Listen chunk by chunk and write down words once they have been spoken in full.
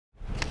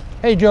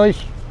Hey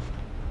Joyce,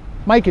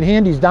 Mike at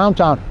Handy's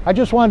downtown. I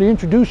just wanted to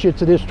introduce you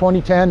to this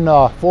 2010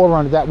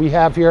 4Runner that we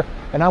have here,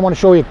 and I want to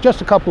show you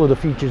just a couple of the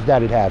features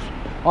that it has.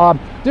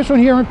 This one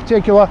here in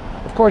particular,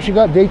 of course, you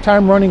got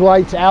daytime running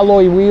lights,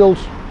 alloy wheels.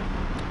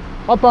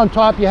 Up on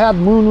top you have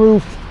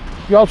moonroof.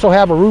 You also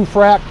have a roof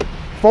rack,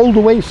 fold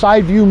away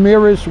side view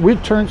mirrors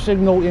with turn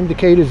signal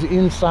indicators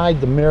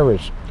inside the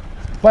mirrors.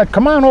 But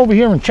come on over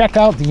here and check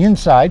out the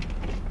inside.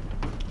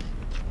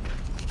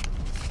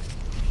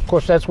 Of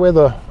course, that's where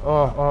the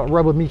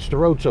rubber meets the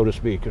road, so to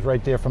speak, is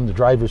right there from the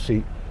driver's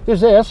seat.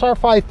 There's the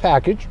SR5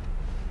 package,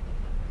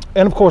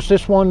 and of course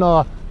this one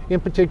in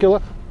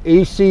particular,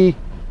 AC,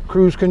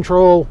 cruise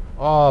control,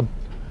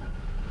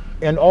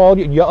 and all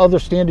your other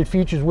standard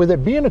features with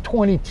it. Being a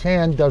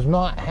 2010 does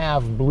not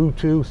have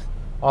Bluetooth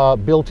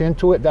built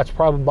into it. That's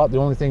probably about the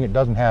only thing it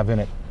doesn't have in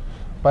it.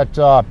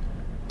 But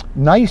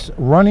nice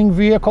running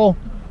vehicle.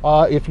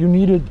 If you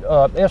needed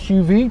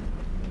SUV,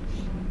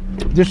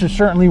 this is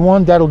certainly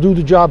one that'll do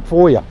the job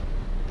for you.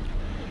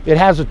 It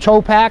has a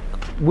tow pack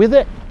with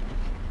it,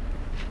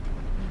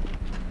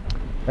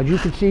 as you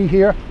can see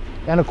here,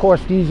 and of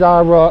course these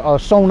are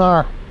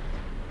sonar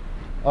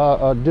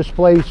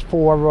displays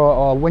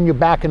for when you're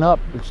backing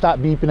up. It stop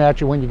beeping at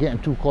you when you're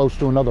getting too close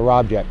to another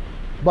object.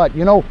 But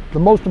you know, the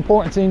most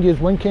important thing is,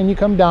 when can you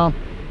come down,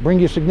 bring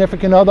your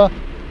significant other,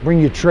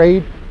 bring your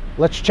trade.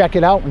 Let's check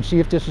it out and see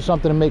if this is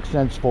something that makes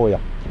sense for you.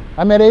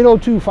 I'm at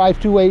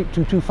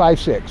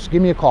 802-528-2256.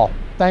 Give me a call.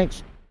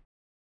 Thanks.